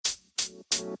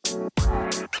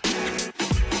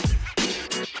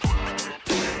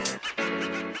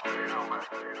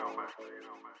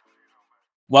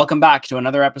Welcome back to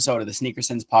another episode of the Sneaker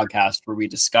Sins podcast, where we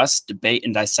discuss, debate,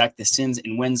 and dissect the sins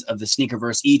and wins of the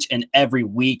sneakerverse each and every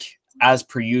week, as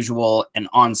per usual and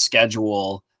on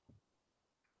schedule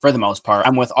for the most part.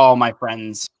 I'm with all my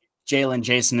friends, Jalen,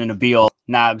 Jason, and Abil.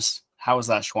 Nabs, how was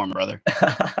that shawarma, brother?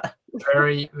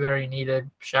 Very, very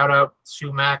needed. Shout out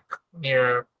Sumac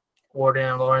near Warden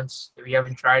and Lawrence. If you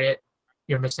haven't tried it,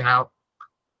 you're missing out.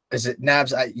 Is it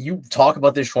Nabs? You talk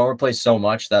about this shawarma place so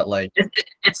much that like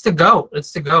it's the GOAT.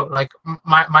 It's the GOAT. Like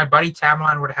my buddy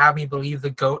Tamlin would have me believe the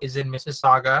GOAT is in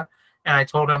Mississauga, and I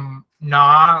told him,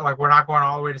 nah, like we're not going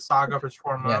all the way to Saga for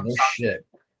shawarma. yeah, no shit.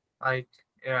 Like,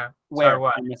 yeah. Where? Sorry,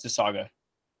 what? In Mississauga.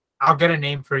 I'll get a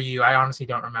name for you. I honestly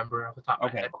don't remember off the top of my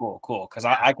Okay, head. cool. Because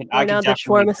I can Now the definitely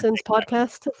Shawarma Sins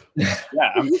podcast. Yeah,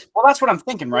 well, that's what I'm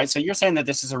thinking, right? So you're saying that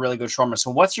this is a really good shawarma.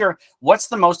 So what's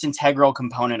the most integral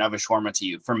component of a shawarma to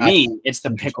you? For me, it's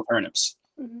the pickled turnips.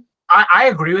 I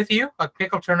agree with you. Like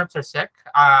pickled turnips are sick.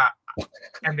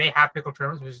 And they have pickled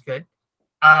turnips, which is good.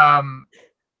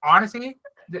 Honestly,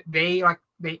 they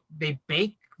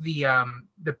bake the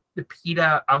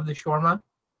pita of the shawarma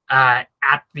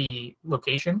at the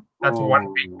location. That's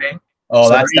one big thing. Oh,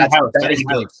 So that is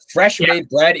big. Fresh made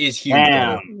bread is huge.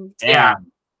 Damn. Yeah.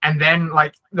 And then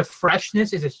like the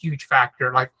freshness is a huge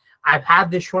factor. Like I've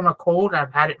had this shawarma cold,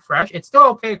 I've had it fresh. It's still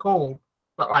okay cold,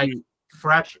 but like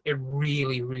fresh, it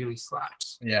really, really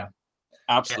slaps. Yeah,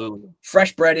 Absolutely.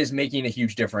 fresh bread is making a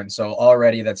huge difference. So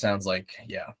already that sounds like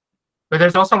But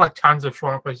there's also like tons of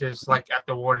shawarma places like at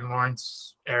the Warden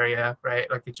Lawrence area, right?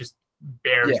 Like it's just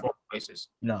bare shawarma places.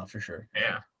 No, for sure.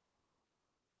 Yeah.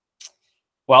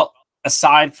 Well,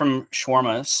 aside from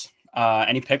shawarmas,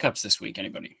 any pickups this week?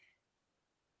 Anybody?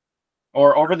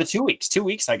 Or over the 2 weeks? 2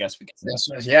 weeks, I guess we can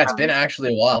say. Yeah, it's been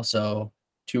actually a while. So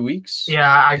 2 weeks. Yeah,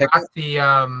 I got the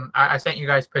I sent you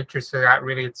guys pictures, so I got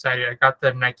really excited. I got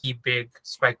the Nike Big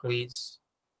Spike Lees.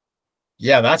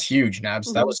 Yeah, that's huge,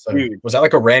 Nabs. That was Huge. was that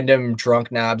like a random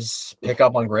drunk Nabs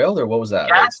pickup on Grail, or what was that?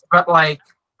 Yes, but like,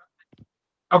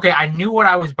 okay, I knew what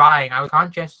I was buying. I was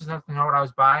conscientious enough to know what I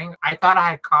was buying. I thought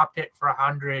I had copped it for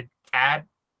 100 CAD.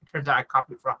 It turns out I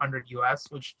copped it for 100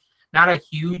 US, which not a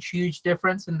huge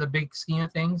difference in the big scheme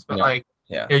of things, but like,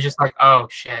 Yeah. it was just like, oh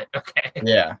shit, okay,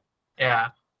 Yeah. yeah.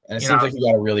 And it You seems know. like you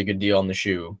got a really good deal on the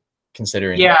shoe,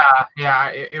 considering. Yeah,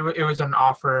 it was an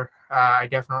offer. I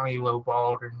definitely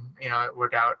lowballed, and it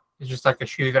worked out. It's just like a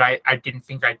shoe that I didn't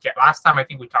think I'd get. Last time I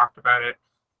think we talked about it,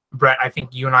 Brett. I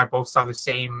think you and I both saw the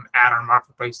same ad on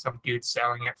Marketplace. Some dude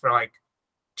selling it for like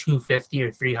 $250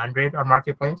 or $300 on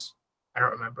Marketplace. I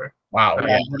don't remember. Wow. But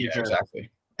Yeah, I'm pretty sure. exactly.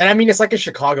 And I mean, it's like a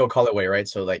Chicago colorway, right?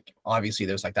 So like, obviously,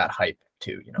 there's like that hype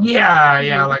too.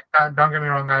 Yeah. Like, don't get me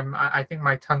wrong. I think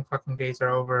my tongue fucking days are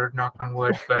over. Knock on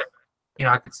wood. But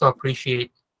I can still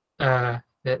appreciate the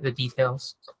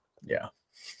details. Yeah.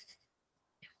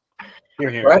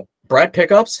 Here. Brett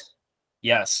pickups.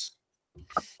 Yes.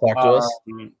 Talk to us.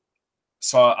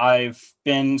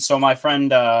 So my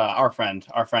friend, our friend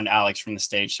Alex from the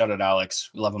stage, shout out Alex.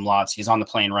 We love him lots. He's on the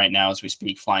plane right now as we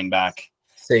speak, flying back.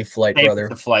 Safe flight, Safest brother.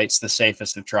 of flights, the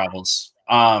safest of travels.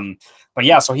 But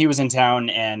yeah, so he was in town,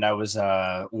 and I was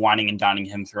whining and dining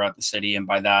him throughout the city, and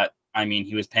by that I mean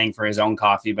he was paying for his own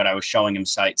coffee, but I was showing him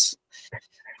sights.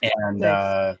 And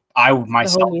Nice. I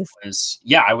myself homies.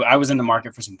 I was in the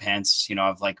market for some pants.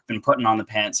 I've like been putting on the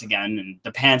pants again, and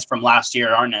the pants from last year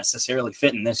aren't necessarily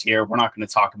fitting this year. We're not going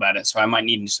to talk about it, so I might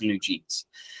need some new jeans.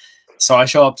 So I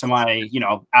show up to my,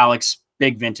 Alex,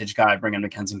 big vintage guy, bring him to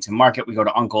Kensington Market. We go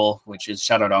to Uncle, which is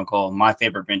shout out Uncle, my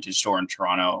favorite vintage store in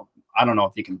Toronto. I don't know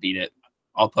if you can beat it.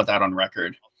 I'll put that on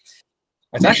record.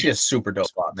 It's actually a super dope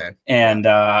spot, man. And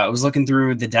I was looking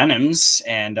through the denims,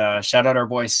 and shout out our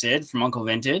boy Sid from Uncle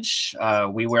Vintage.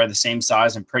 We wear the same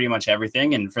size and pretty much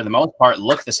everything, and for the most part,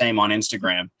 look the same on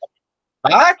Instagram.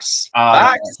 Facts.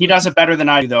 He does it better than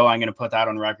I do, though. I'm going to put that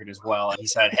on record as well. And he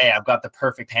said, "Hey, I've got the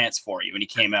perfect pants for you." And he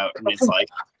came out, and it's like,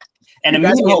 and You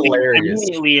guys are hilarious.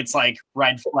 immediately it's like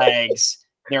red flags.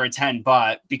 They're a 10,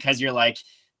 but because you're like,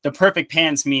 the perfect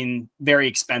pants mean very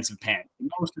expensive pants.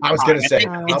 I was gonna say,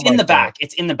 It's in the back.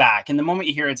 It's in the back. And the moment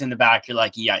you hear it's in the back, you're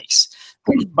like, yikes.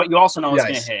 But you also know it's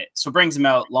going to hit. So brings him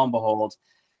out, lo and behold,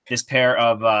 this pair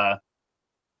of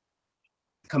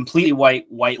completely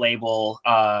white label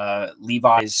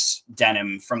Levi's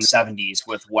denim from the 70s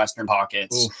with Western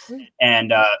pockets. Oof.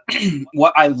 And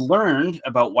what I learned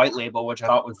about white label, which I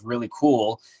thought was really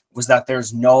cool, was that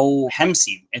there's no hem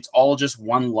seam. It's all just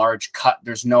one large cut.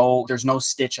 There's no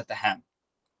stitch at the hem.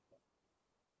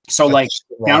 So like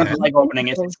raw down at the hem? leg opening,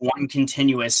 it's just one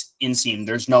continuous inseam.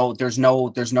 There's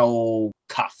no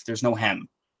cuff. There's no hem.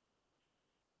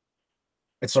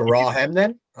 It's a raw hem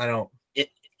then? I don't.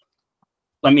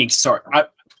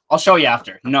 I'll show you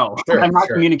after. No, Sure, I'm not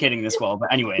sure. communicating this well.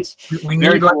 But anyways, We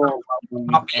very need like cool.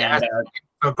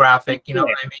 a graphic, you know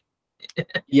what I mean?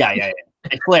 Yeah.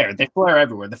 They flare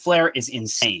everywhere. The flare is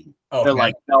insane. Okay. They're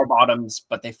like bell bottoms,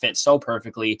 but they fit so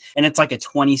perfectly, and it's like a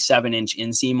 27-inch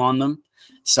inseam on them,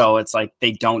 so it's like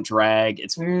they don't drag.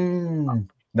 It's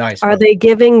Nice. Are they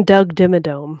giving Doug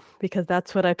Dimmadome? Because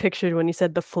that's what I pictured when you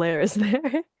said the flare is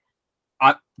there.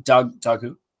 Doug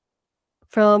who?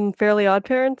 From Fairly Odd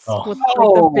Parents Oh. with like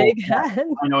the big hat.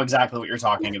 I know exactly what you're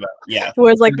talking about. Yeah,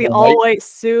 Wears like the The all white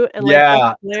suit and like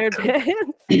Yeah. the flared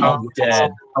pants. I'm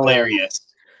dead. hilarious.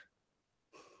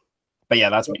 But yeah,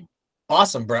 that's me.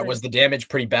 Awesome, Brett. Was the damage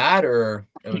pretty bad, or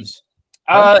it was?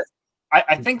 I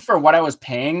think for what I was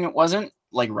paying, it wasn't,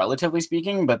 like, relatively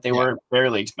speaking, but they were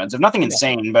fairly expensive. Nothing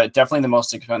insane, but definitely the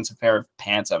most expensive pair of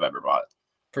pants I've ever bought.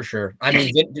 For sure. I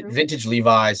mean, vintage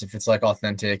Levi's, if it's like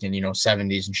authentic and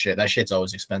 70s and shit, that shit's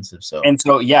always expensive. So And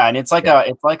so and it's like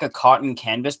a cotton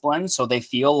canvas blend, so they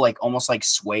feel like almost like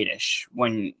suede-ish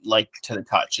when like to the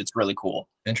touch. It's really cool.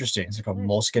 interesting. It's like a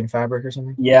moleskin fabric or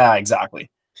something. Yeah, exactly.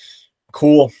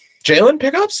 Cool. Jalen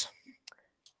pickups?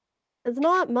 It's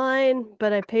not mine,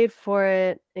 but I paid for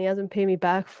it. And he hasn't paid me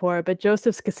back for it. But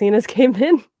Joseph's Casinas came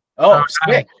in. Oh,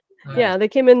 sick. Yeah, they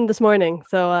came in this morning.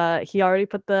 So he already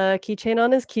put the keychain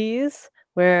on his keys.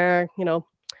 Where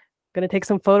gonna take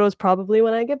some photos probably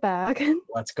when I get back.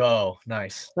 Let's go.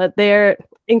 Nice. But they're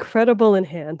incredible in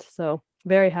hand. So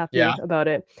very happy about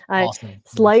it. I Awesome.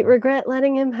 slight regret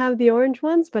letting him have the orange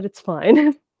ones, but it's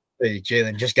fine. Hey,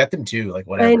 Jalen, just get them too. Like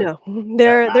whatever. I know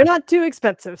they're not too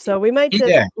expensive, so we might just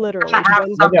literally. Have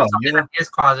one- something you- in his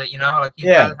closet, like you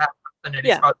gotta have something in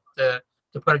his closet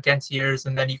to put against yours,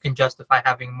 and then you can justify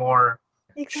having more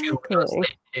shoe real Exactly.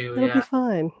 estate too. It'll be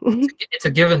fine. It's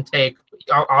a give and take.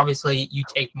 Obviously, you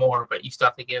take more, but you still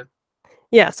have to give.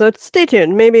 Yeah, so stay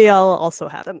tuned. Maybe I'll also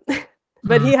have them,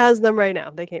 but he has them right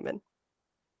now. They came in.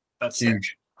 That's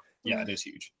Huge. Yeah, it is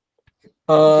huge.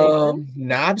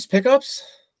 Nabs pickups?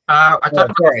 I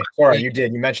talked about Sorry, you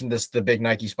did. You mentioned the big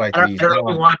Nike Spike I Lees. don't know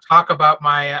if we want to talk about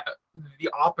my the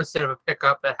opposite of a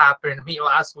pickup that happened to me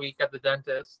last week at the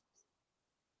dentist.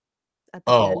 At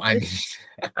the Oh, end. I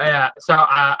mean, Yeah, so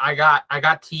I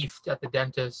got teethed at the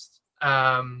dentist.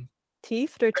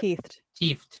 Teethed or teethed?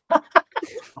 Teethed.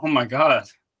 Oh my god.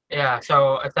 Yeah.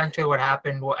 So essentially, what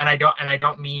happened, and I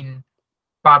don't mean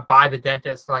by the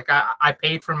dentist. Like I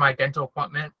paid for my dental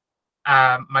appointment.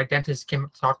 My dentist came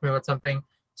up to talk to me about something.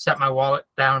 Set my wallet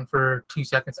down for 2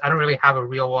 seconds. I don't really have a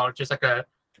real wallet, just like a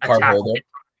card tap holder.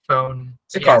 phone.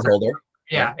 It's a card holder.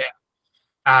 Yeah.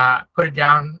 Put it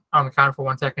down on the counter for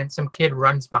 1 second. Some kid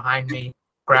runs behind me,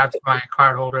 grabs my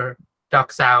card holder,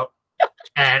 ducks out,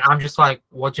 and I'm just like,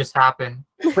 "What just happened?"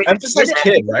 Emphasize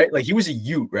kid, right? Like he was a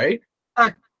Ute, right?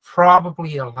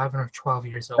 Probably 11 or 12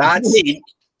 years old. That's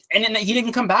And then he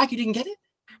didn't come back. You didn't get it.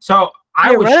 So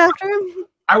I Yeah, was right shocked. after him.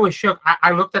 I was shook.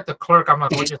 I looked at the clerk. I'm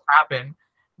like, "What just happened?"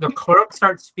 The clerk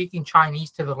starts speaking Chinese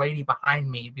to the lady behind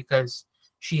me because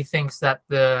she thinks that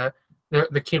the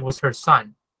kid was her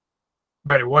son,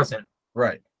 but it wasn't.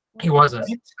 right. He wasn't.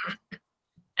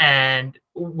 And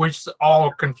we're just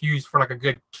all confused for like a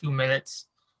good 2 minutes.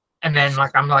 And then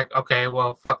I'm like, okay,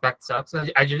 well, fuck, that sucks.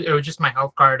 It was just my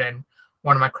health card and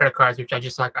one of my credit cards, which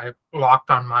I locked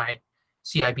on my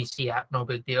CIBC app. No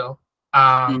big deal.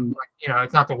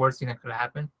 It's not the worst thing that could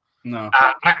happen. No.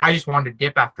 I just wanted to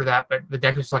dip after that, but the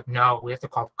dentist was like, no, we have to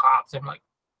call the cops. I'm like,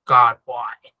 God,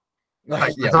 why?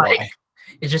 Like, Yeah, it's like, why?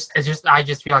 it's just I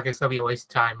just feel like it's gonna be a waste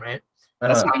of time, right?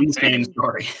 That's an insane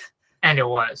story. And it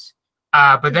was.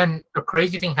 But then the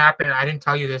crazy thing happened, and I didn't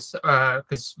tell you this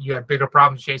because you had bigger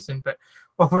problems, Jason. But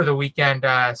over the weekend,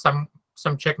 some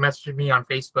chick messaged me on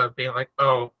Facebook being like,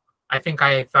 "Oh, I think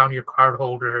I found your card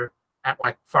holder at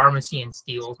like Pharmacy and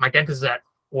Steeles. My dentist is at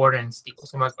Warden and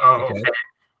Steeles." I'm like, "Oh, okay.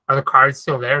 Are the cards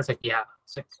still there?" It's like, "Yeah."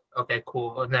 It's like, "Okay,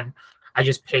 cool." And then I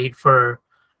just paid for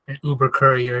an Uber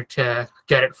courier to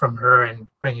get it from her and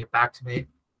bring it back to me.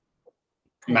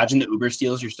 Imagine the Uber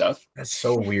steals your stuff. That's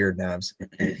so weird, Nabs.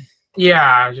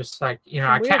 Yeah, just like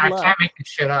I Weird can't luck. make this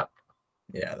shit up.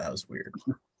 Yeah, that was weird.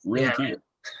 Really Yeah. can't.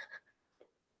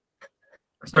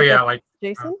 So yeah, like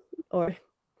Jason or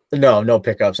No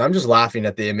pickups. I'm just laughing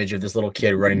at the image of this little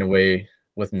kid running away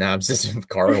with Nabs'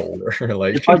 card holder.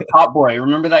 Like, It's like Top Boy.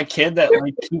 Remember that kid that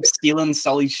like keeps stealing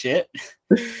Sully's shit?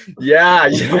 yeah,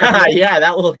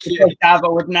 that little It's kid. like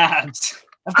Davo with Nabs.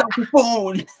 I've got your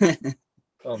phone.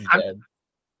 I'm I'm- dead.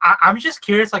 I'm just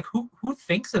curious, like who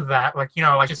thinks of that? Like, you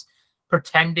know, like just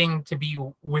pretending to be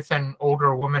with an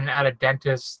older woman at a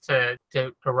dentist to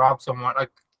rob someone.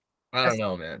 Like, I don't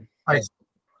know, man. like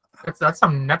that's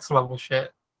some next level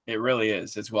shit. It really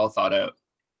is. It's well thought out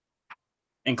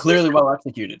and clearly well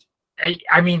executed.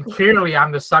 I mean, clearly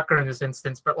I'm the sucker in this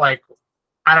instance, but like,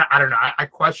 I don't know. I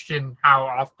question how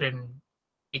often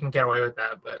you can get away with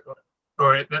that, but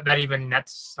or that even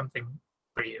nets something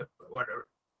for you, but whatever.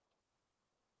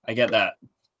 I get that.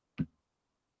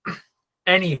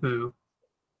 Anywho,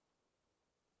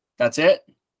 that's it.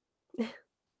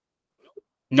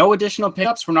 No additional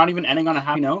pickups. We're not even ending on a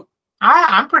happy note.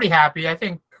 I'm pretty happy. I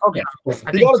think. Okay.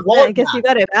 He got his wallet I guess back. you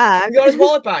got it back. He got his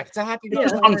wallet back. It's a happy It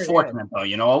was note. unfortunate, though.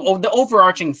 You know, the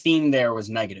overarching theme there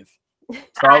was negative.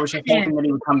 So I was just hoping that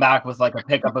he would come back with like a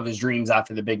pickup of his dreams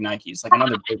after the big Nikes, like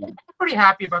another big one. I'm pretty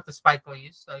happy about the Spike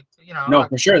Lees. Like, you know. No, like,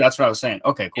 for sure. That's what I was saying.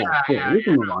 Okay, cool. Yeah, cool. yeah, We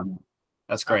can yeah. move on.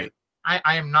 That's great. I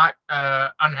am not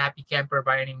unhappy camper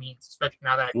by any means, especially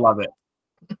now that Love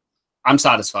it. I'm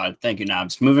satisfied. Thank you,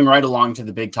 Nabs. Moving right along to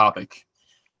the big topic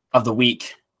of the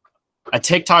week. A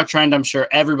TikTok trend I'm sure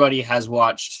everybody has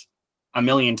watched a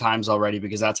million times already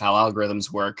because that's how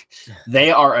algorithms work.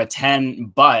 They are a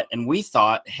 10, and we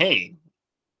thought, hey,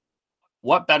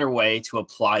 what better way to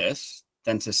apply this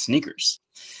than to sneakers?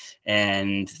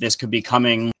 And this could be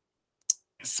coming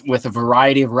with a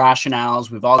variety of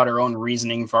rationales. We've all got our own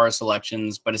reasoning for our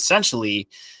selections, but essentially,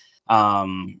 you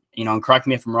know, and correct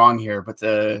me if I'm wrong here, but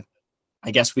I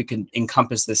guess we could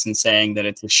encompass this in saying that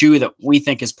it's a shoe that we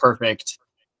think is perfect,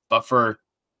 but for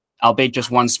albeit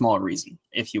just one small reason,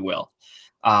 if you will.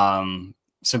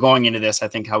 So going into this, I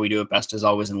think how we do it best is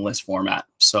always in list format.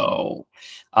 So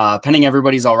pending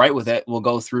everybody's all right with it, we'll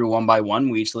go through one by one.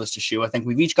 We each list a shoe. I think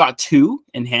we've each got 2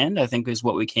 in hand, I think is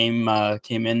what we came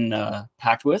in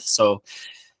packed with. So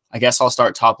I guess I'll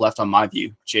start top left on my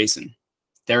view. Jason,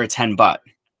 they're a 10 .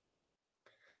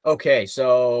 Okay,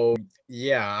 so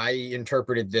yeah, I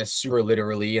interpreted this super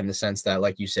literally in the sense that,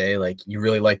 like you say, like you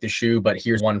really like the shoe, but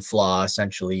here's one flaw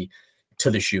essentially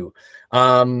to the shoe.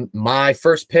 My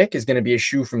first pick is going to be a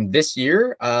shoe from this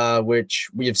year, which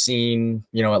we have seen,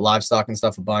 you know, at Livestock and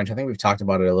stuff a bunch. I think we've talked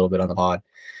about it a little bit on the pod.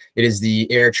 It is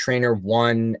the Air Trainer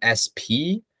 1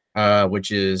 SP,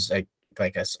 which is a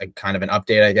kind of an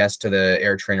update, I guess, to the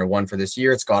Air Trainer 1 for this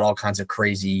year. It's got all kinds of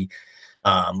crazy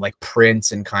like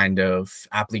prints and kind of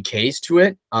appliques to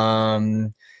it.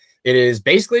 It is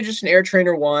basically just an Air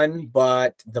Trainer 1,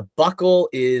 but the buckle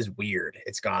is weird.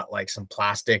 It's got like some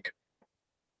plastic,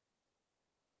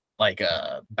 like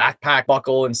a backpack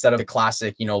buckle instead of the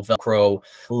classic, you know, Velcro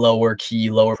lower key,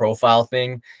 lower profile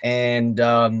thing. And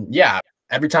yeah,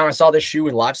 every time I saw this shoe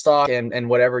in Livestock and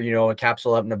whatever, you know, a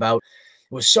capsule up and about,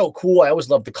 it was so cool. I always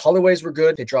loved the colorways were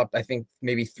good. They dropped, I think,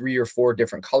 maybe 3 or 4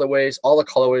 different colorways. All the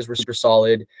colorways were super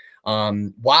solid.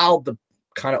 While the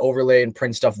kind of overlay and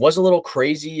print stuff was a little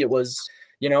crazy, it was,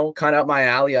 you know, kind of up my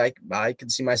alley. I could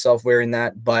see myself wearing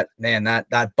that, but man,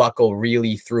 that buckle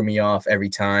really threw me off every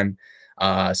time.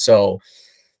 So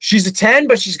she's a 10,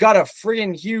 but she's got a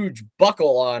freaking huge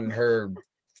buckle on her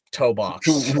toe box.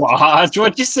 Watch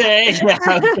what you say. Yeah,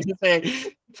 I was gonna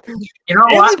say. You know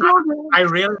what? I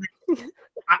really,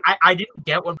 I didn't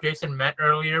get what Jason meant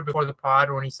earlier before the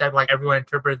pod when he said like everyone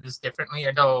interpreted this differently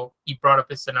until he brought up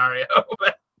his scenario.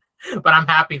 but I'm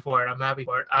happy for it. I'm happy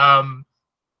for it.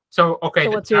 So okay.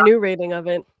 So what's your new rating of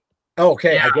it?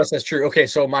 Okay, Yeah. I guess that's true. Okay,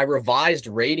 so my revised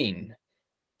rating.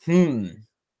 So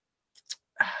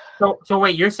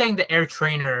wait, you're saying the Air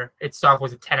Trainer itself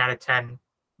was a 10 out of 10,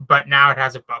 but now it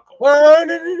has a buckle. Well,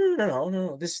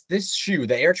 no. This shoe,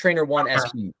 the Air Trainer 1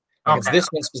 SP. It's this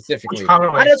one specifically. That's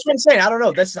what I'm saying. I don't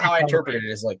know. That's how I interpreted it.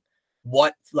 Is like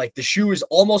what, like the shoe is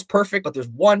almost perfect, but there's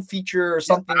one feature or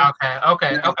something. Okay. I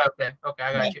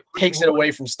got you. Takes it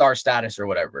away from star status or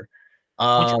whatever. Which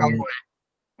colorway?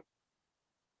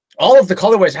 All of the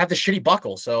colorways have the shitty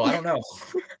buckle, so I don't know.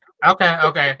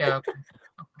 Okay. Yeah. Okay.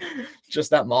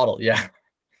 Just that model, yeah.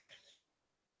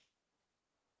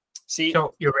 See,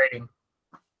 So your rating?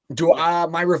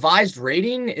 My revised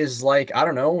rating is like, I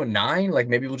don't know, a 9. Like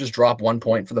maybe we'll just drop 1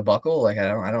 point for the buckle. Like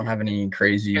I don't have any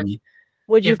crazy.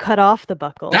 Would you cut off the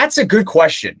buckle? That's a good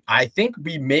question. I think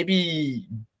we maybe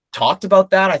talked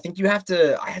about that. I think I have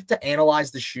to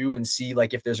analyze the shoe and see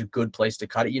like if there's a good place to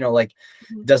cut it. You know, like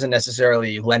it doesn't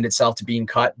necessarily lend itself to being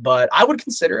cut, but I would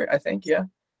consider it. I think, yeah.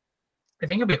 I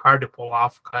think it'd be hard to pull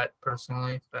off cut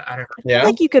personally, but I don't know. Yeah. I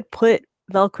think you could put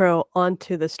Velcro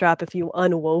onto the strap if you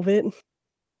unwove it,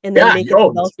 and then make it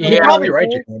Velcro. You're probably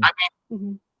right, I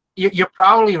mean, you're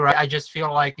probably right. I just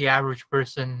feel like the average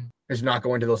person is not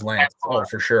going to those lengths. Oh,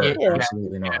 for sure. Yeah.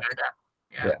 Absolutely not.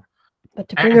 Yeah. But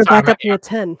to bring her so I'm back up at- to a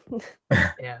 10.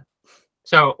 Yeah.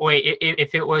 So wait,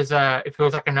 if it was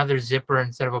like another zipper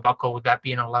instead of a buckle, would that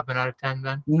be an 11 out of 10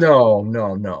 then?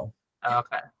 No.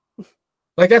 Okay.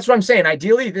 Like that's what I'm saying.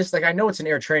 Ideally, this like I know it's an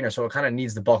Air Trainer, so it kind of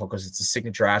needs the buckle because it's a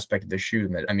signature aspect of the shoe.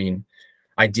 That I mean,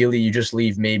 ideally you just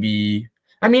leave maybe.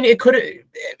 I mean, it could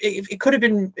have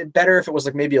been better if it was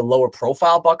like maybe a lower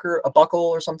profile buckle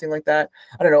or something like that.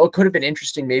 I don't know. It could have been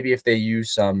interesting maybe if they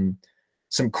use some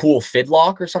cool fid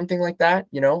lock or something like that.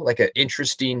 You know, like an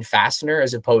interesting fastener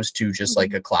as opposed to just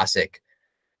like a classic.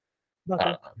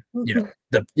 Buckle. You know,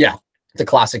 the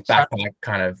classic backpack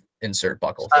kind of insert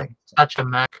buckle thing. Such a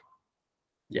mech.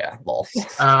 Yeah, lol.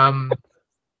 I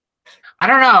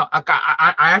don't know.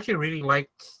 I actually really liked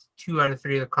 2 out of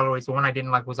 3 of the colorways. The one I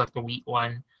didn't like was like the wheat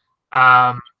one.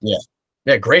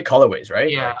 Yeah, great colorways,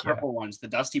 right? Yeah. Like, Purple ones, the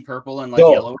dusty purple and like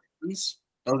Yo. yellow ones.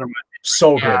 Those are my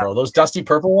so Yeah. good, bro. Those dusty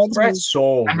purple ones, right?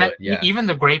 So And good. then Yeah. even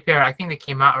the gray pair, I think they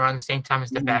came out around the same time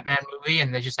as the Mhm. Batman movie,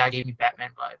 and they just gave me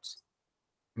Batman vibes.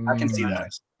 I can see that.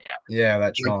 Nice. Yeah, that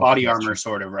like chunk, body that's armor, true.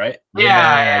 sort of, right?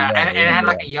 Yeah. And it had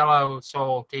like a yellow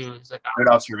sole too. It's like, Good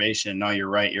observation. No, you're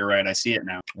right. You're right. I see it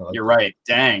now. I like You're right.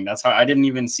 Dang, that's how I didn't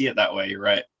even see it that way. You're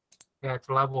right. yeah, it's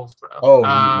levels, bro. Oh,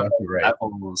 you're definitely right.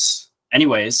 Apples.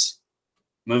 Anyways,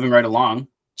 moving right along.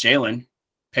 Jalen,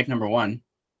 pick number 1.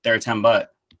 They're a 10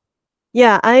 butt.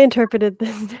 Yeah, I interpreted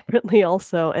this differently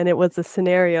also, and it was a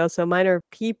scenario. So mine are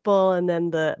people, and then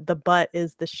the butt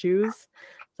is the shoes.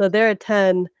 So they're a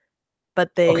 10,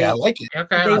 but they Okay, I like it.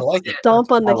 Okay, I they like it.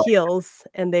 stomp on I the like it. heels,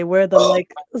 and they wear them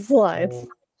like slides.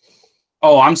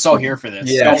 Oh, I'm so here for this.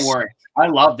 Yes. Don't worry. I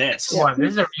love this. Good one.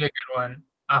 This is a really good one.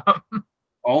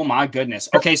 Oh my goodness.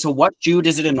 Okay, so what shoe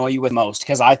does it annoy you with most?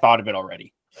 Because I thought of it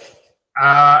already.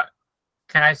 Can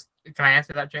I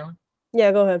answer that, Jalen?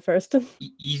 Yeah, go ahead first.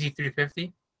 Easy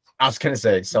 350. I was gonna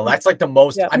say, so that's like the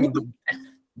most. Yeah. I mean,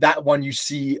 that one you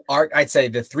see. I'd say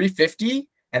the 350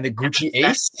 and the Gucci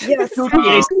Ace. Yes.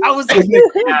 Gucci Ace. I was And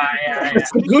Yeah.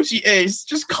 it's the Gucci Ace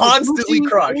just constantly Gucci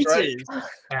crushed, right? Aces.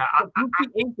 Yeah, Gucci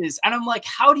Aces. And I'm like,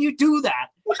 how do you do that?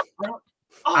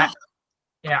 I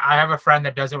have a friend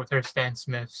that does it with her Stan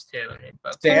Smiths too. and it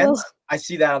bugs me. Stands. I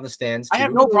see that on the stands too. I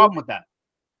have no problem with that.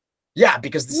 Yeah,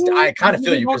 because I kind of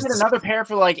feel you. Go Because get another pair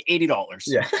for like $80.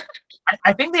 yeah,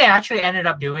 I think they actually ended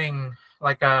up doing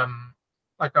like a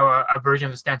version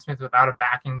of the Stan Smith without a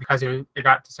backing because it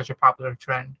got to such a popular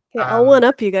trend. Okay, I'll one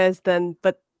up you guys then,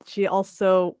 but they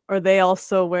also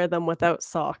wear them without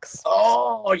socks.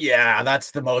 oh yeah,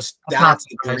 that's the most. That's That's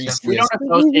the not greasiest. We don't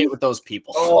associate with those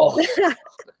people. Oh,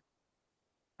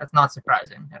 That's not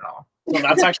surprising at all. So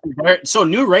that's actually very, so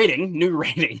new rating.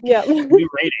 Yeah. New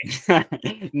rating.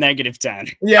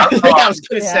 -10. yeah. I was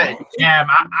gonna Yeah. say. Yeah,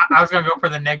 I was gonna go for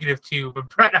the -2, but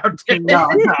Brett outdid me.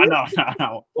 No.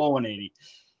 Full 180.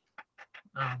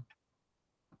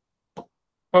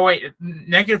 But wait,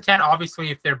 -10.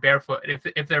 Obviously, if they're barefoot,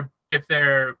 if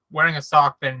they're wearing a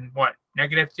sock, then what?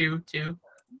 -2 too.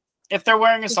 If they're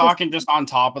wearing a sock and just on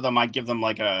top of them, I'd give them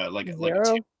like a 2.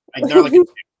 Zero. Like they're like a 2.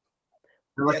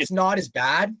 They're like a It's not as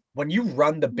bad when you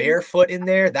run the barefoot in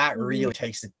there. That really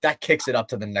kicks it up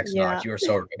to the next Yeah. notch. You are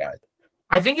so right, guys.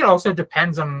 I think it also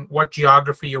depends on what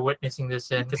geography you're witnessing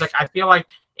this in, because like I feel like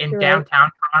in You're right.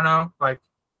 downtown Toronto, like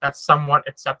that's somewhat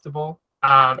acceptable.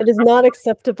 It is not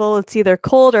acceptable. It's either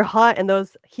cold or hot, and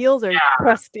those heels are Yeah.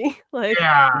 crusty. Like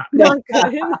Yeah, not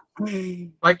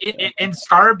good. like in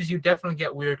Scarbs, you definitely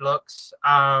get weird looks.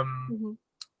 Mhm.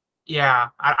 Yeah,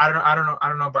 I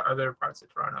don't know about other parts of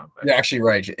Toronto. But You're actually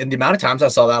right. And the amount of times I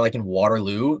saw that, like in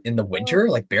Waterloo in the winter,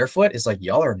 like barefoot, is like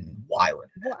y'all are wild.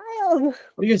 Wild. What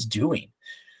are you guys doing?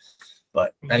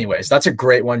 But anyways, that's a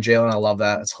great one, Jalen. I love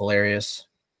that. It's hilarious.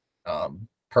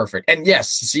 Perfect. And yes,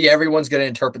 see, everyone's gonna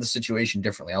interpret the situation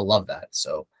differently. I love that.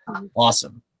 So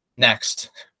awesome. Next.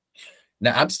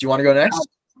 Nabs, do you want to go next?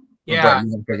 Or yeah. Brett,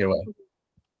 you wanna take it away?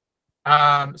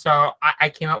 So I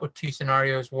came up with 2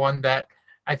 scenarios. One that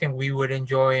I think we would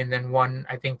enjoy, and then one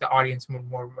I think the audience would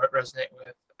more resonate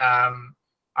with.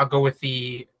 I'll go with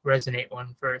the resonate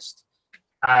one first.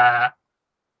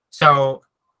 So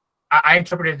I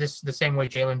interpreted this the same way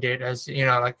Jalen did, as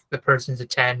like the person's a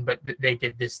 10, but they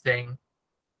did this thing.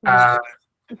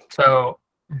 So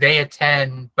they a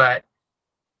 10, but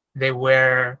they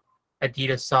wear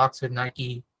Adidas socks with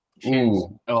Nike shoes.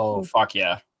 Ooh, Oh fuck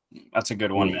yeah. That's a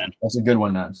good one, man. that's a good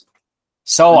one, Nabs.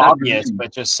 So And that's obvious, me.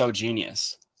 but just so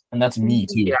genius. And that's me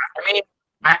too. Yeah, I mean,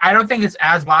 I don't think it's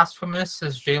as blasphemous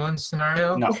as Jalen's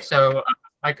scenario. No. So,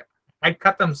 like, I'd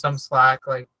cut them some slack,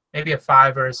 like maybe a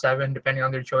 5 or a 7, depending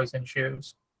on their choice in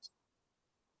shoes.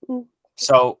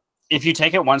 So if you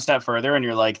take it one step further and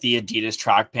you're like the Adidas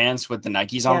track pants with the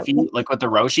Nikes on Yep. feet, like with the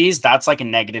Roshis, that's like a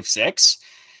 -6.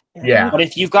 Yeah. But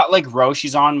if you've got like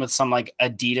Roshis on with some like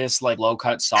Adidas like low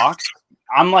cut socks,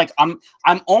 I'm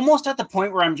almost at the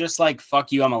point where I'm just like,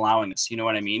 fuck you, I'm allowing this. You know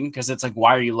what I mean? Because it's like,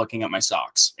 why are you looking at my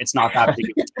socks? It's not that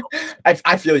big.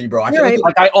 I feel you, bro. I You're feel right.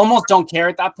 Like I almost don't care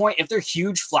at that point. If they're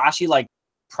huge, flashy, like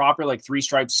proper like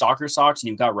 3-striped soccer socks and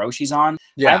you've got Roshis on,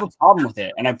 I have a problem with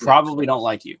it. And I probably don't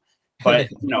like you. But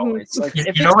it's like You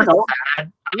if know it's what's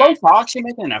sad? low socks, you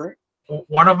make an effort.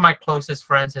 One of my closest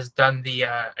friends has done the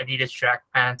Adidas track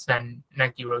pants and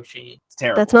Nike Roshi. It's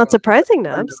terrible. That's not surprising,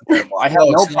 Nubs. I have No,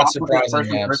 no it's not problem with the surprising,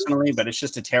 person Nabs. personally, but it's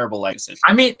just a terrible legacy.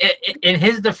 I mean, in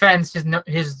his defense,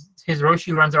 his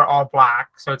Roshi runs are all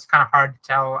black, so it's kind of hard to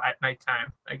tell at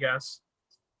nighttime, I guess.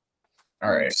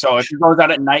 All right. So if he goes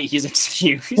out at night, he's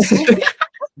excused.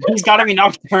 He's got to be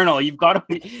nocturnal. You've got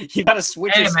to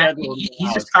switch Hey his man, schedule.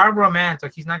 he's a Scarborough man, so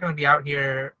he's not going to be out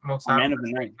here most A man of of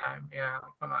the night. time. Yeah,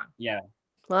 come on. Yeah.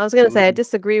 Well, I was going to say, I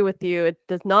disagree with you. It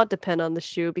does not depend on the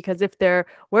shoe because if they're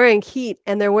wearing Heat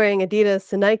and they're wearing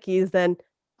Adidas and Nikes, then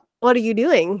what are you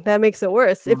doing? That makes it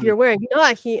worse. If you're wearing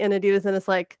not Heat and Adidas, and it's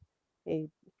like,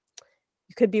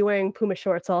 you could be wearing Puma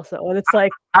shorts also. And it's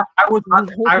like, I was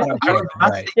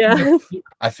Right. yeah.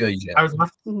 I feel you, Jen. I was less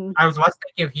Mhm.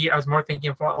 thinking of Heat. I was more thinking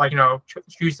of like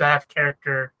shoes that have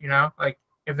character. Like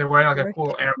if they're wearing like a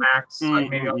cool Air Max, like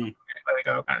maybe I'll let it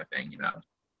go kind of thing.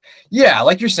 Yeah,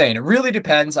 like you're saying, it really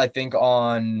depends, I think,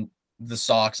 on the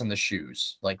socks and the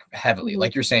shoes, like heavily. Mhm.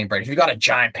 Like you're saying, Brett, if you got a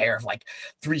giant pair of like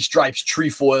 3 stripes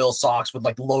trefoil socks with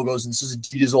like logos and says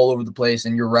Adidas all over the place,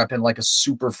 and you're repping like a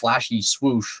super flashy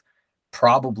swoosh,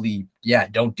 probably, yeah,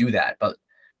 don't do that. But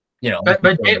But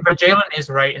Jalen is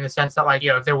right in the sense that like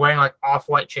if they're wearing like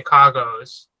off-white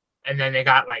Chicago's and then they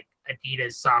got like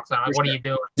Adidas socks on, like, what are you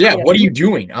doing? yeah, Yeah. what are you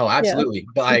doing? Oh, absolutely.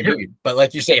 But I agree. But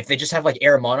like you say, if they just have like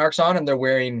Air Monarchs on and they're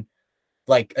wearing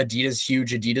like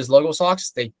huge Adidas logo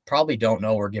socks, they probably don't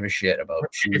know or give a shit about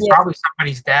shoes. It's probably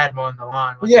somebody's dad mowing the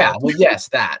lawn. Yeah, well, yes,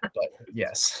 that, but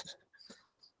yes.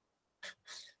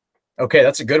 Okay,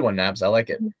 that's a good one, Nabs. I like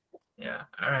it. Yeah.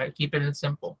 All right. Keeping it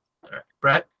simple. All right.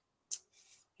 Brett.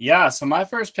 Yeah, so my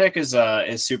first pick is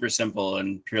super simple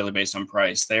and purely based on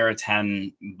price. They are a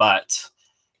 10, but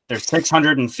they're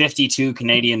 652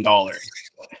 Canadian dollars.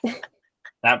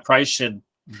 That price should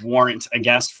warrant a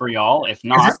guest for y'all. If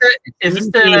not, Is this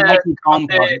Nike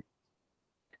composite.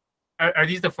 Are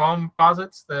these the foam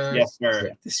posits? Yes,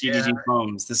 sir. The CDG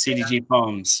foams. The CDG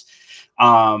foams.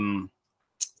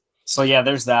 So yeah,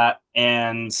 there's that.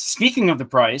 And speaking of the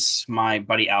price, my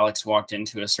buddy Alex walked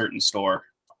into a certain store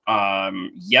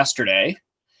yesterday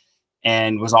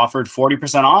and was offered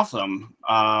 40% off them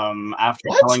after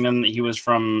telling them that he was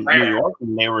from New York,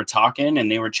 and they were talking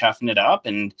and they were chuffing it up.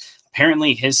 And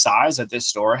apparently his size at this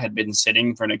store had been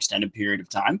sitting for an extended period of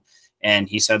time. And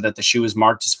he said that the shoe was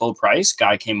marked as full price.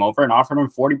 Guy came over and offered him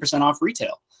 40% off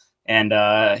retail. And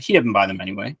he didn't buy them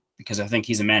anyway, because I think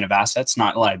he's a man of assets,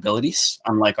 not liabilities,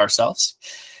 unlike ourselves.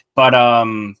 But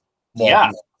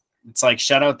yeah, it's like,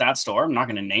 shout out that store. I'm not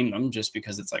going to name them just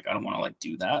because it's like, I don't want to like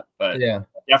do that, but yeah,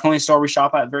 definitely a store we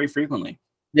shop at very frequently.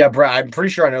 Yeah, Brad, I'm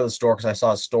pretty sure I know the store because I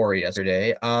saw a story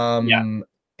yesterday. And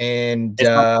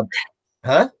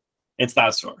it's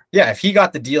that store. Yeah, if he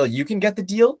got the deal, you can get the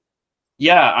deal.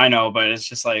 Yeah, I know, but it's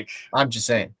just like, I'm just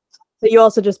saying. But you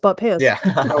also just bought pants. Yeah.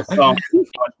 So much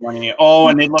money. Oh,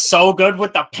 and they look so good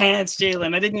with the pants,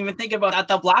 Jalen. I didn't even think about that.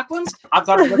 The black ones. I've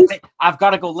got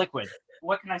to go liquid.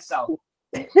 What can I sell?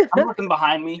 I'm looking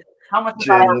behind me. How much?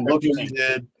 Jalen, look what you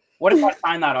did. What if I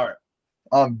find that art?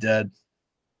 I'm dead.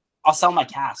 I'll sell my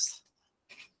cast.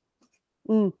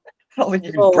 I don't think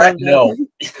you can. Brett, no.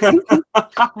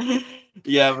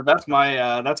 Yeah, but that's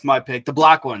my pick. The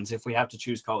black ones, if we have to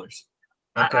choose colors.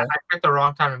 Okay. I picked the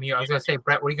wrong time to mute. I was gonna say,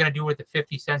 Brett, what are you gonna do with the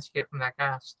 50 cents you get from that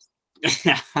cast?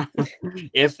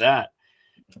 If that.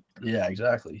 Yeah,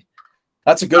 exactly.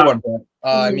 That's a good one, Brett.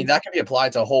 I mean, that can be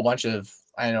applied to a whole bunch of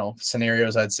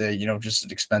scenarios. I'd say,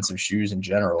 just expensive shoes in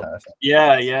general. Kind of thing.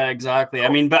 Yeah, exactly. I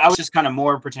mean, but I was just kind of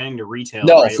more pertaining to retail.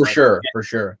 No, right? for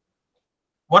sure.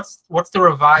 What's the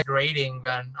revised rating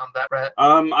then on that, Brett?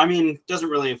 I mean, doesn't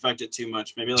really affect it too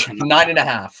much. Maybe like a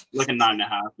 9.5. Like a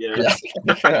 9.5.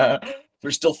 Yeah. They're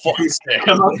still fucking sick.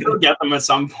 I'll still get them at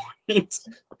some point.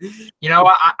 You know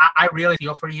what? I really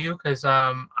feel for you because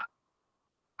I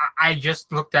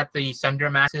just looked at the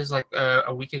Sender Maxes like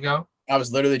a week ago. I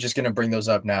was literally just gonna bring those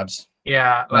up, Nabs.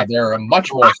 Yeah, like they're a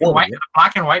much more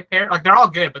black and white pair. Like they're all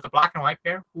good, but the black and white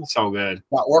pair, so good.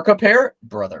 That Orca pair,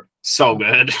 brother, so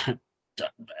good.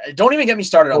 Don't even get me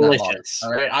started on delicious. That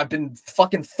model. All right, I've been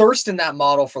fucking thirsting that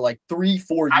model for like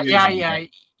 3-4 years. Yeah.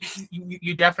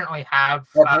 you definitely have.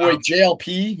 Our boy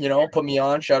JLP, you know, put me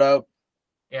on. Shout out.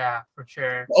 Yeah, for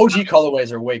sure. OG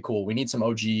colorways are way cool. We need some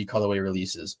OG colorway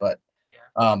releases, but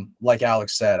like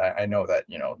Alex said, I know that,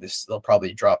 you know, they'll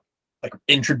probably drop, like,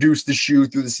 introduce the shoe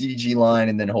through the CDG line,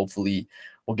 and then hopefully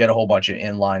we'll get a whole bunch of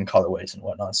inline colorways and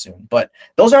whatnot soon. But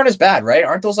those aren't as bad, right?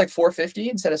 Aren't those like 450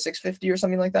 instead of 650 or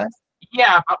something like that?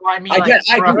 Yeah, but I mean, I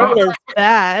agree.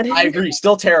 Bad. I agree.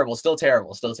 Still terrible. Still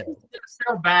terrible. Still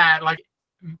bad. Like,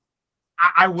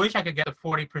 I wish I could get the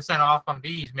 40% off on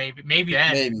these. Maybe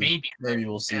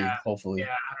we'll see. Yeah. Hopefully. Yeah,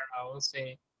 I don't know. We'll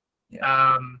see.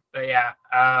 Yeah. But yeah,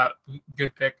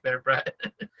 good pick there, Brett.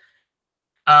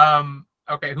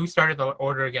 Okay, who started the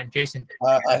order again? Jason did.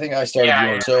 I think I started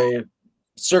yours. So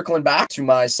circling back to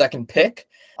my second pick,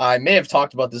 I may have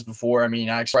talked about this before. I mean,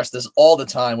 I express this all the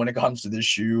time when it comes to this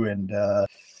shoe, and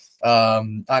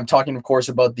I'm talking, of course,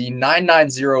 about the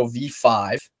 990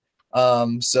 V5.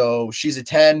 So she's a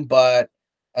 10, but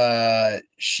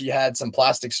she had some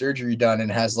plastic surgery done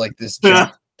and has like this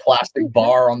plastic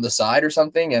bar on the side or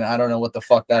something, and I don't know what the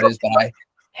fuck that is, but I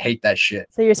hate that shit.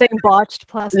 So you're saying botched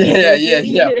plastic?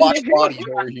 Yeah. Botched bodies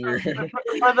over here. For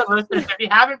the listeners, if you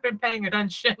haven't been paying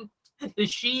attention, the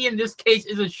she in this case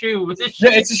is a shoe. It's a shoe.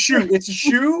 Yeah, it's a shoe. It's a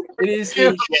shoe. It is a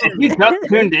shoe. He's just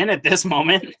tuned in at this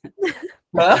moment.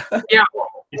 Huh? Yeah,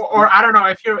 or I don't know,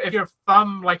 if your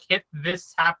thumb like hit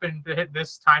this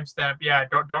timestamp. Yeah,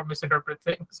 don't misinterpret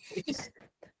things, please.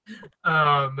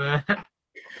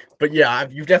 But yeah,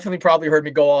 you've definitely probably heard me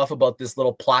go off about this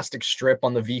little plastic strip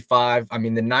on the V5. I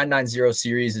mean, the 990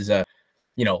 series is a,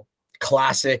 you know,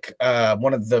 classic,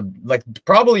 one of the, like,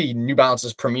 probably New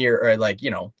Balance's premier, or like,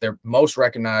 you know, their most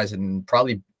recognized, and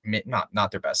probably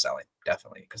not their best selling,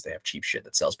 definitely, because they have cheap shit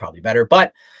that sells probably better,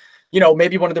 but, you know,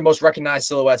 maybe one of the most recognized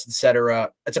silhouettes,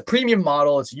 etc. It's a premium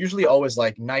model. It's usually always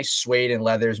like nice suede and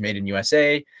leathers made in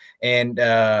USA. And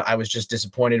I was just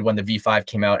disappointed when the V5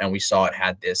 came out and we saw it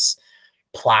had this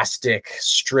plastic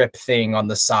strip thing on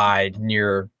the side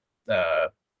near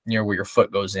where your foot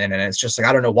goes in, and it's just like,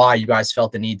 I don't know why you guys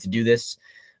felt the need to do this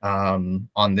on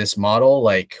this model.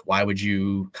 Like, why would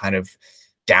you kind of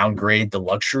downgrade the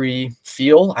luxury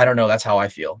feel? I don't know. That's how I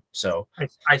feel. So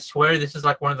I swear this is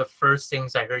like one of the first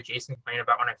things I heard Jason complain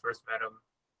about when I first met him.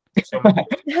 So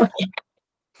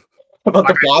about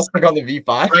the plastic on the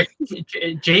V5. Like,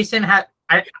 Jason had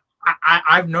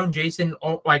I've known Jason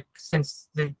like since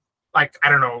the, like, I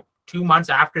don't know, 2 months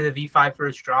after the V5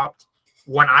 first dropped,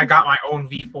 when I got my own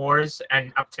V4s,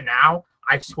 and up to now,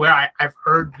 I swear I've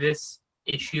heard this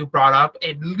issue brought up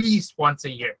at least once a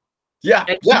year. Yeah,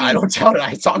 I don't doubt it.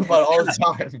 I talk about it all the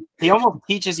time. He almost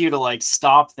teaches you to like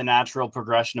stop the natural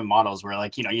progression of models, where,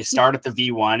 like, you know, you start at the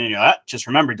V1 and you're like, just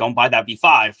remember, don't buy that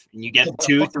V5, and you get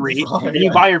 2, 3, and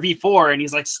you buy your V4, and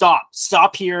he's like,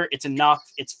 stop here, it's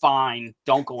enough, it's fine,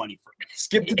 don't go any further.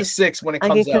 Skip to the 6 when it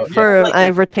comes out. I can confirm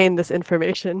I've retained this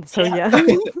information, so yeah.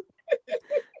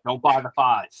 Don't buy the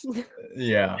 5.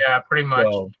 Yeah, pretty much.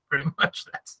 So, pretty much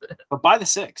that's it. But buy the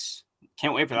 6.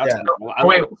 Can't wait for that. Yeah.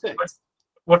 Wait,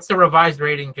 what's the revised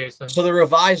rating, Jason? So the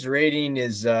revised rating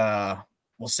is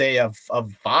we'll say of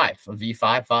 5, a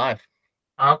V5 5.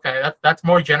 Okay, that's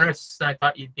more generous than I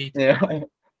thought you'd be. Yeah.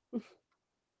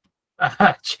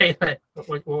 Jalen,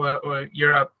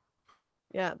 you're up.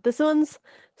 Yeah, this one's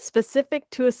specific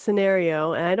to a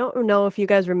scenario, and I don't know if you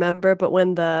guys remember, but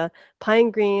when the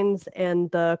Pine Greens and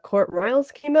the Court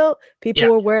Royals came out, people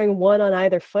were wearing one on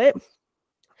either foot.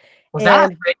 Was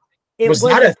that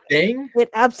a thing? It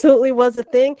absolutely was a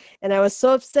thing, and I was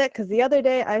so upset because the other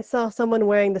day I saw someone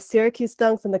wearing the Syracuse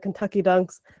Dunks and the Kentucky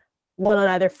Dunks, one on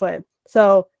either foot.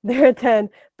 So they're a 10,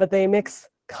 but they mix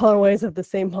colorways of the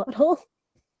same model.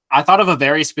 I thought of a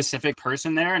very specific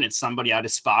person there, and it's somebody I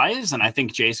despise, and I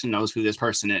think Jason knows who this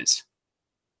person is.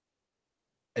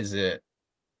 Is it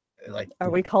like? Are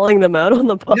we calling them out on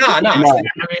the podcast? No.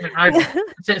 I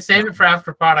mean, save it for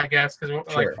after pod, I guess, because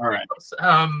sure. All right.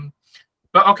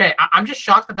 But okay, I'm just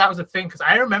shocked that was a thing, because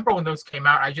I remember when those came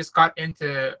out, I just got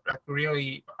into like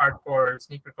really hardcore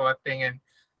sneaker collecting, and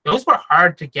those were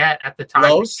hard to get at the time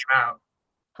those they came out.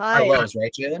 High. Lows,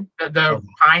 right, Jalen? The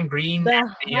pine green.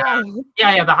 The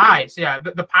highs. Yeah,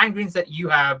 the pine greens that you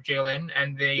have, Jalen,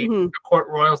 and the Court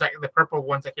Royals, like the purple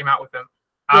ones that came out with them.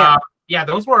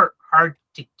 Those were hard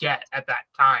to get at that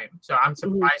time. So I'm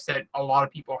surprised that a lot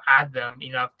of people had them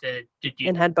enough to do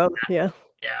and had both. that.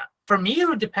 Yeah. For me, it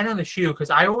would depend on the shoe, because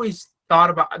I always thought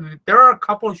about. There are a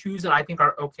couple of shoes that I think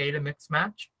are okay to mix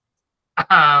match.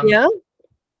 Like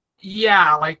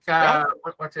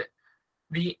what's it?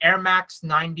 The Air Max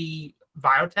 90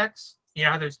 Biotex. You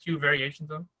know how there's 2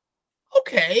 variations of them?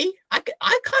 Okay. I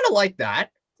kind of like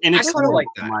that. And it's kind of like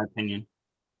that. in my opinion.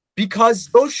 because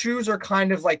those shoes are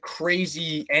kind of like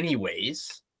crazy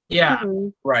anyways, Yeah.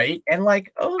 Mhm. right? And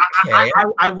like, okay,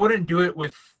 I wouldn't do it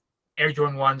with Air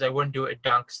Jordan 1s. I wouldn't do it with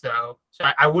Dunks, though. So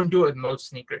I wouldn't do it with most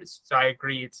sneakers. So I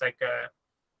agree. It's like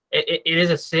it is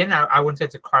a sin. I wouldn't say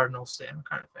it's a cardinal sin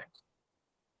kind of thing.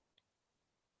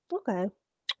 Okay.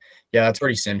 yeah, that's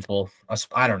pretty sinful.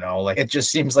 I don't know. Like, it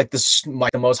just seems like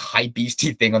the most hype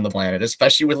beastie thing on the planet,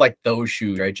 especially with like those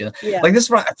shoes, right? Yeah. Like this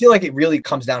one, I feel like it really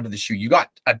comes down to the shoe. You got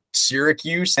a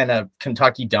Syracuse and a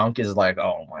Kentucky Dunk is like,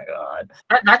 oh my god.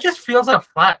 That just feels like a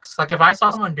flex. Like if I saw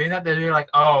someone doing that, they'd be like,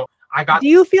 "Oh, I got." Do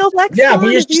you feel flexed Yeah, on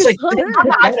but it's if you just like- saw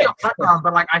that? I feel flex on,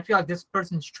 but like I feel like this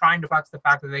person's trying to flex the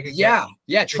fact that they can.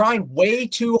 Yeah, trying way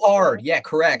too hard. Yeah,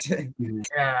 correct.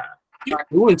 Yeah. You're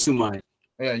doing too much.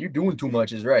 Yeah, you're doing too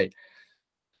much is right.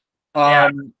 Yeah.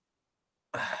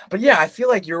 But yeah, I feel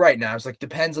like you're right now. It's like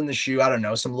depends on the shoe. I don't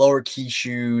know, some lower key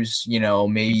shoes, you know,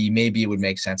 maybe it would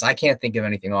make sense. I can't think of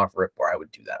anything off rip where I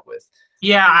would do that with.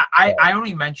 Yeah, I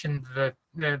only mentioned the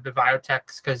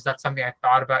Biotex because that's something I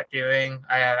thought about doing.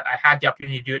 I had the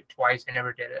opportunity to do it twice. I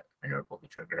never did it. I never pulled the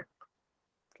trigger.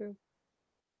 True.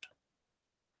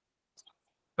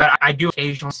 But I do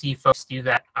occasionally see folks do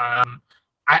that.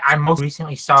 I most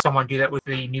recently saw someone do that with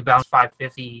the New Balance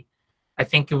 550. I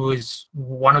think it was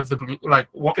one of the blue,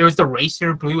 it was the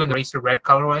Racer blue and the Racer red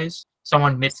colorways.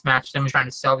 Someone mismatched them trying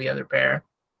to sell the other pair.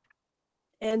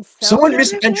 And sell Someone the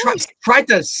other pair? tried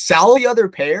to sell the other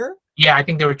pair. Yeah, I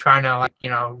think they were trying to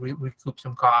recoup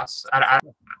some costs. I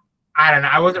don't know.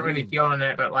 I wasn't really feeling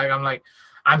it, but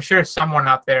I'm sure someone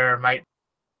out there might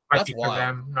That's be for wild.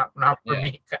 them, not for Yeah.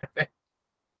 me. Kind of thing.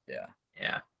 Yeah.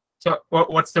 Yeah. So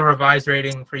what's the revised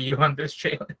rating for you on this,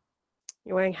 Jalen?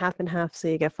 You're wearing half and half, so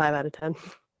you get 5 out of 10.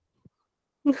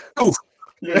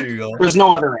 There you go. There's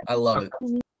no other. I love it.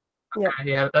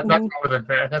 Yeah, that's more than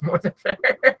fair. That's more than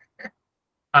fair.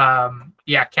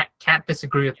 Yeah, can't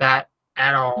disagree with that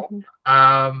at all.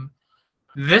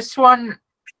 This one.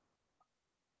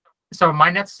 So my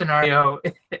next scenario,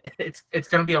 it's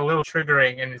going to be a little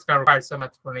triggering and it's going to require some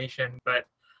explanation. But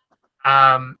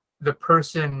the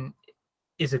person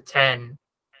is a 10,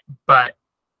 but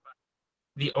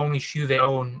the only shoe they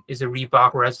own is a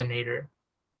Reebok Resonator.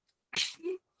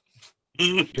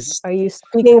 Are you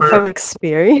speaking from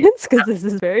experience? Because this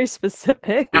is very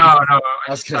specific. No. I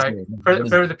was It's gonna like, say,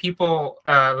 for the people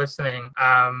listening,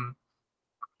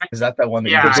 is that one that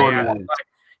yeah, you Jordan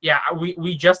yeah, one.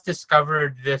 we just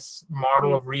discovered this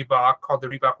model of Reebok called the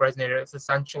Reebok Resonator. It's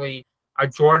essentially a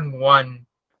Jordan 1,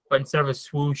 but instead of a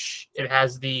swoosh, it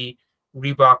has the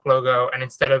Reebok logo, and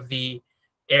instead of the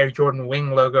Air Jordan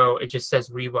Wing logo, it just says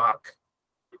Reebok.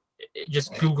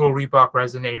 Just Google Reebok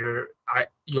Resonator,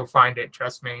 you'll find it.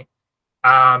 Trust me.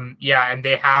 Yeah, and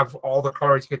they have all the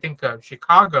colors you could think of: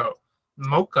 Chicago,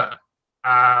 Mocha,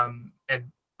 and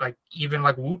even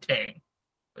Wu-Tang.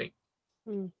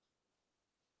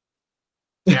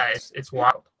 Yeah, it's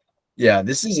wild. Yeah,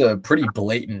 this is a pretty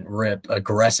blatant rip,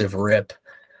 aggressive rip.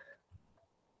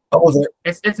 Oh,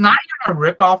 It's not even a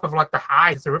rip off of the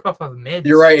highs; it's a rip off of mids.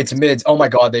 you're right. It's mids. Oh my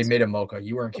god, they made a mocha.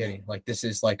 You weren't kidding. Like this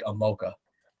is like a mocha.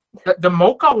 The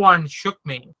Mocha one shook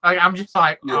me. I'm just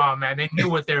like, Yeah. oh man, they knew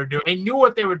what they were doing. They knew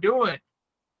what they were doing.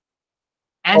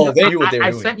 And Oh, they knew what they were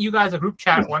I doing. sent you guys a group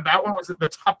chat one. That one was the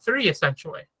top 3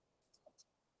 essentially.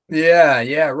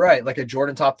 Yeah, right. Like a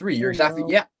Jordan top 3. You're exactly. Wow.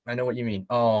 Yeah, I know what you mean.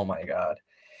 Oh my god.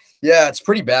 Yeah, it's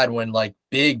pretty bad when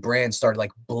big brands start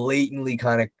blatantly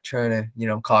kind of trying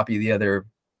to copy the other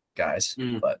guys.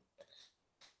 But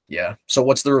yeah. So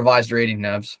what's the revised rating,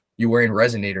 Nebs? You wearing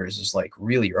Resonators is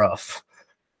really rough.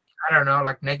 I don't know,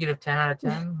 -10 out of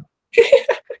 10.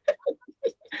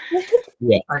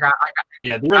 Yeah.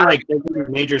 Yeah, they were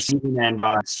major season end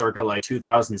circa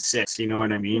 2006. You know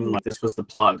what I mean? This was the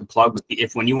plug. The plug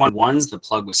was when you want ones, the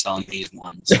plug was selling these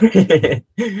ones.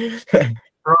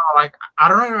 Bro, I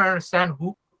don't even understand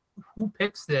who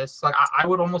picks this. I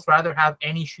would almost rather have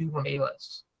any shoe from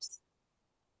A-List.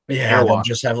 Yeah, they'll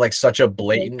just have such a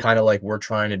blatant kind of we're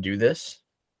trying to do this.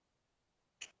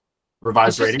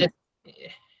 Revised rating.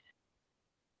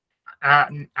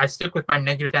 I stick with my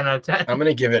 -10 out of 10. I'm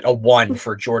gonna give it a 1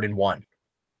 for Jordan 1.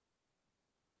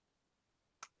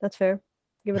 That's fair.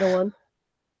 Give it a 1.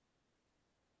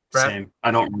 Brett? Same.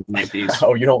 I don't resonate these.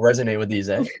 Oh, you don't resonate with these,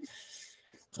 eh?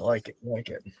 I like it.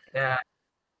 Yeah.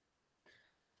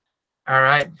 All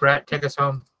right, Brett, take us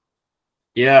home.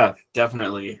 Yeah,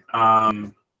 definitely.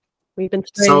 We've been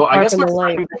straying So I far guess from the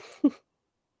light.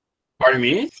 pardon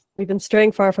me. We've been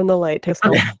straying far from the light. Take us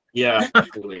home. Yeah,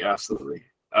 absolutely.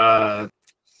 I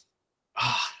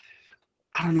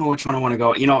don't know which one I want to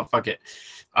go. You know what? Fuck it.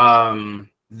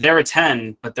 They're a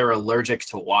 10, but they're allergic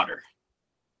to water.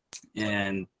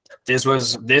 And This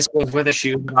was with a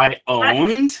shoe that I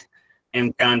owned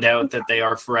and found out that they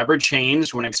are forever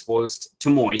changed when exposed to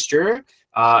moisture.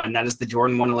 And that is the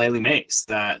Jordan 1 Lely Mace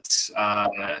that,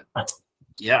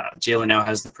 Jalen now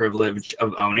has the privilege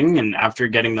of owning. And after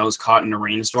getting those caught in a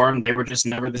rainstorm, they were just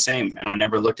never the same. And I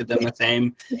never looked at them the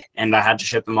same. And I had to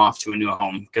ship them off to a new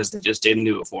home because they just didn't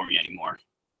do it for me anymore.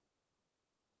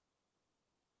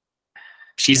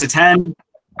 She's a 10.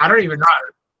 I don't even know.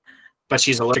 But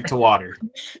she's allergic to water.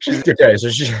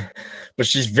 But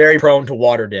she's very prone to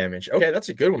water damage. Okay, that's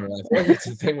a good one. I feel like that's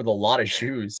the thing with a lot of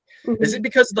shoes. Is it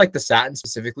because of, like, the satin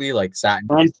specifically, like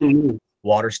satin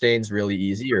water stains really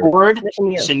easy, or Ford,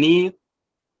 chenille,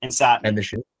 and satin, and the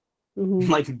shoe?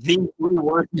 Like the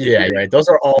word. Yeah, right. Those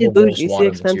are all the most water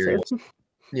expensive. materials.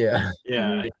 Yeah.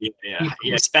 Yeah.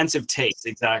 Expensive taste,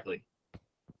 exactly.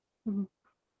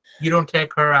 You don't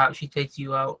take her out; she takes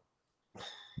you out.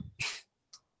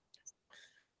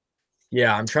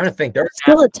 Yeah, I'm trying to think. There's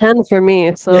Still a 10 for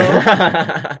me. So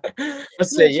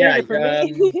let's say, yeah, for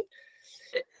me.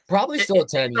 probably still a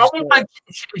 10. It's almost like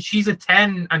she's a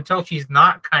 10 until she's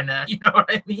not, kind of. You know what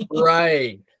I mean?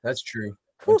 Right. That's true.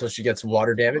 Until she gets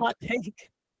water damage. Hot take.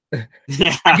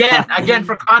 Yeah. Again,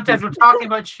 for context, we're talking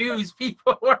about shoes.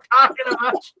 People, we're talking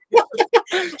about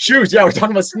shoes. Shoes. Yeah, we're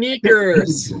talking about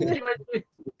sneakers.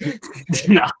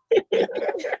 No.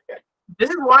 This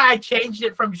is why I changed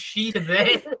it from she to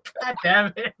they. God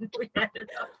damn it.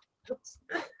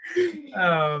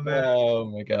 Oh man. Oh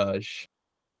my gosh.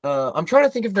 I'm trying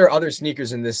to think if there are other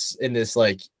sneakers in this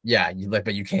like, yeah,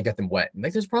 but you can't get them wet.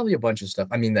 Like, there's probably a bunch of stuff.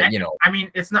 I mean, that, you know. I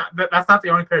mean, it's not. That's not the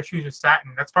only pair of shoes with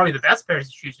satin. That's probably the best pairs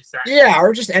of shoes with satin. Yeah,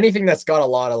 or just anything that's got a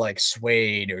lot of like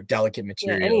suede or delicate Yeah,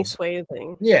 materials. any suede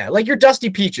thing. Yeah, like your Dusty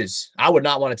Peaches. I would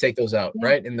not want to take those out,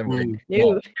 right? In the Mm.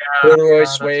 Dude. corduroy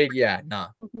suede. Yeah, nah.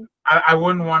 I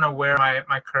wouldn't want to wear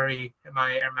my Curry,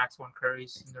 my Air Max 1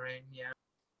 Curries in the rain. Yeah.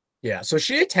 Yeah, so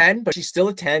she a 10, but she's still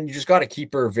a 10. You just got to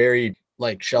keep her very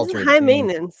like sheltered. High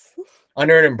maintenance.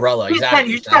 Under an umbrella. She's 10,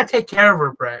 Exactly. you just gotta take care of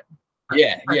her, Brett.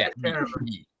 Yeah. Take care of her.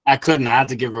 I couldn't. I had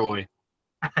to give her away.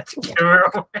 I had to give her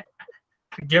away.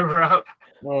 Give her up.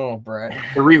 Oh, Brett.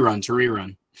 To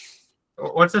rerun.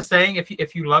 What's the saying?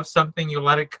 If you love something, you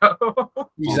let it go.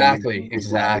 Exactly.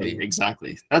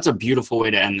 That's a beautiful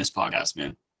way to end this podcast,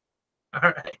 man. All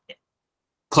right.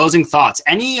 Closing thoughts.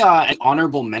 Any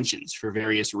honorable mentions for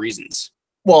various reasons?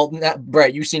 Well,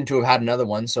 Brett, you seem to have had another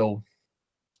one, so.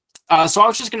 So I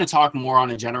was just going to talk more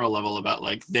on a general level about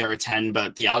like they're a 10,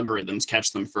 but the algorithms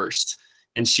catch them first.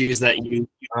 And shoes that you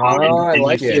I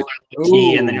like you it. feel are the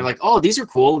key, and then you're like, oh, these are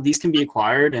cool. These can be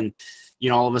acquired, and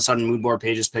all of a sudden, mood board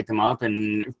pages pick them up,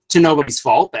 and to nobody's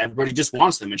fault, but everybody just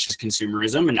wants them. It's just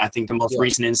consumerism, and I think the most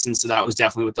recent instance of that was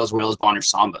definitely with those Wales Bonner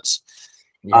Sambas.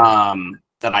 Yeah.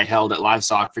 That I held at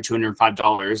Livestock for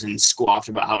 $205 and squawked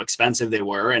about how expensive they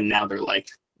were, and now they're like,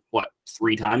 what,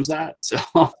 3 times that? So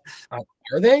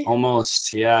Are they?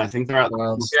 almost, yeah. I think they're at.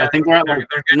 Well, I think they're at like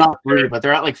they're not 3, but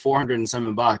they're at like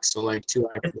 $407. So like 2.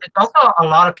 It's also a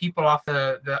lot of people off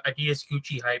the Adidas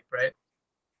Gucci hype, right?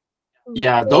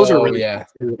 Yeah, those are really. yeah.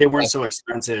 They weren't so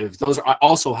expensive. Those I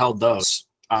also held those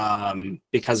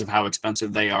because of how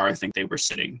expensive they are. I think they were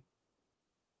sitting.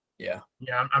 Yeah.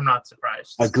 Yeah, I'm not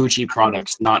surprised. A Gucci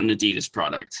product, not an Adidas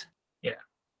product.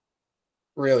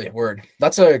 Really, word.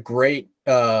 That's a great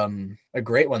one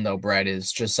though, Brett,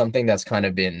 is just something that's kind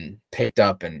of been picked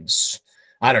up and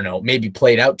I don't know, maybe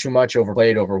played out too much,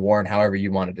 overplayed, overworn, however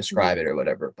you want to describe it or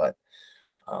whatever. But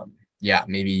yeah,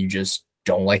 maybe you just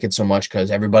don't like it so much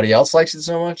because everybody else likes it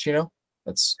so much,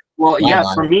 That's Well, yeah,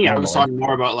 line. for me, I My was line. talking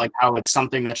more about like how it's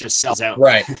something that just sells out.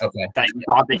 right. Okay. That you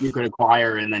thought that you could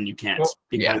acquire and then you can't Well,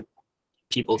 because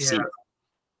people see.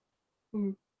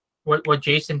 Yeah. What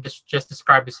Jason just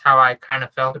described is how I kind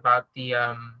of felt about the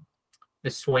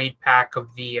suede pack of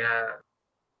the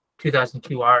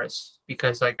 2002 Rs,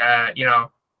 because like I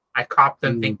copped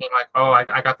them thinking like, oh,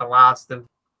 I got the last of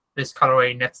this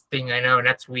colorway next thing I know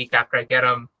next week after I get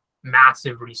them,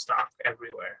 massive restock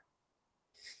everywhere.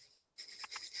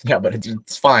 Yeah, but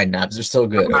it's fine. Nabs are still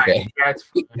good. Okay. Yeah,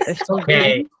 it's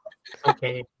okay.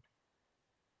 Okay.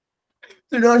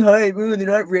 They're not hype. They're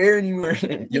not rare anymore.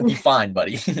 You'll be fine,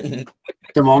 buddy. The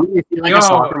moment you see like a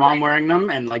soccer mom wearing them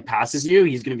and like passes you,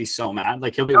 he's gonna be so mad.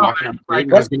 Like he'll be walking up, like,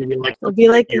 and he's gonna be like, It'll be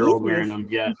like year old Yeezys. wearing them.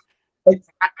 Yeah.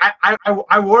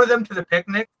 I wore them to the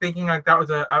picnic thinking like that was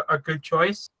a good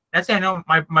choice. That's I know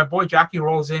my boy Jackie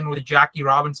rolls in with the Jackie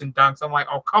Robinson dunks. I'm like,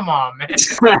 oh come on, man.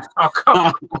 Oh come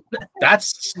on.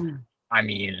 That's, I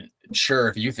mean, sure,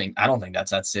 if you think, I don't think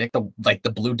that's that sick.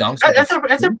 The blue dunks. That's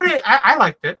a pretty. I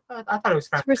liked it. I thought it was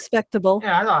kind It's of. respectable.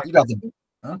 Yeah, I liked You it. got the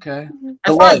okay.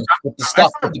 As The far as legs with the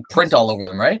stuff with the print all over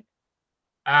them, right?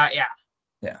 Yeah.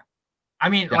 Yeah. I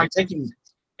mean, Yeah, like, I'm taking.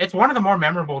 it's one of the more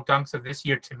memorable dunks of this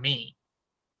year to me.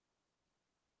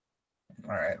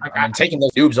 All right, Like, I'm taking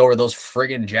those noobs over those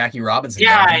friggin' Jackie Robinson.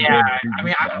 Yeah, dunks. yeah. I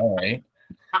mean, all right.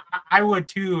 I would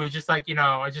too. It's just like,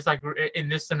 it's just like in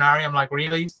this scenario, I'm like,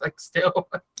 really? Like, still?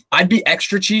 I'd be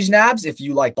extra cheese nabs if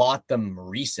you like bought them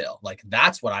resale. Like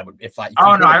that's what I would if I. If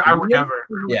Oh you no, bought a I would premium, never. I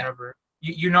would Yeah. never.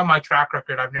 You know my track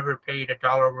record. I've never paid $1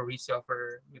 over resale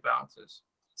for New Balances.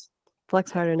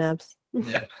 Flex harder, Nabs.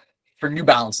 Yeah. For New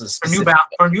Balances. For New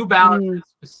specifically. Balances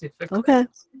specifically. Okay.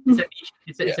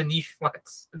 It's a niche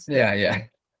flex. Yeah.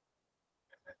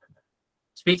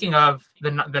 Speaking of the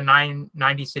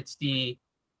 9060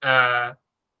 brown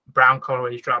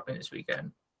colorways dropping this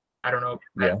weekend. I don't know if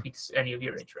that piques any of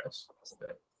your interest.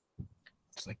 But...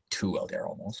 It's like 2 out there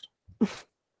almost. Wow.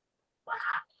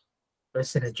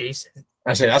 Listen to Jason.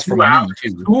 I say that's for Who me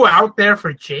too. Who out there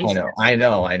for Jason? I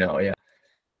know. Yeah.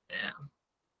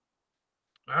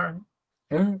 All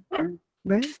right.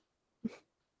 Right.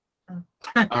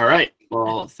 All right.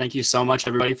 Well, thank you so much,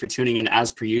 everybody, for tuning in.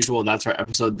 As per usual, that's our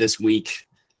episode this week.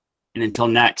 And until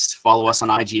next, follow us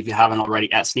on IG if you haven't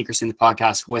already at Sneakers in the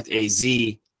Podcast with a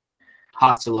Z.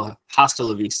 Hasta la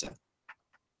vista.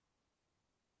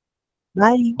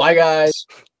 Bye. Bye, guys.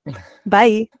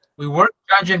 Bye. We weren't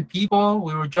judging people.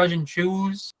 We were judging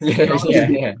shoes.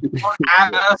 Yeah.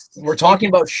 We're talking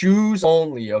about shoes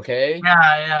only, okay?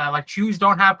 Yeah. Like, shoes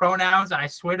don't have pronouns, and I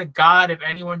swear to God, if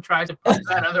anyone tries to prove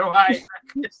that otherwise,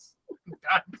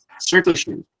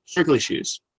 Strictly shoes.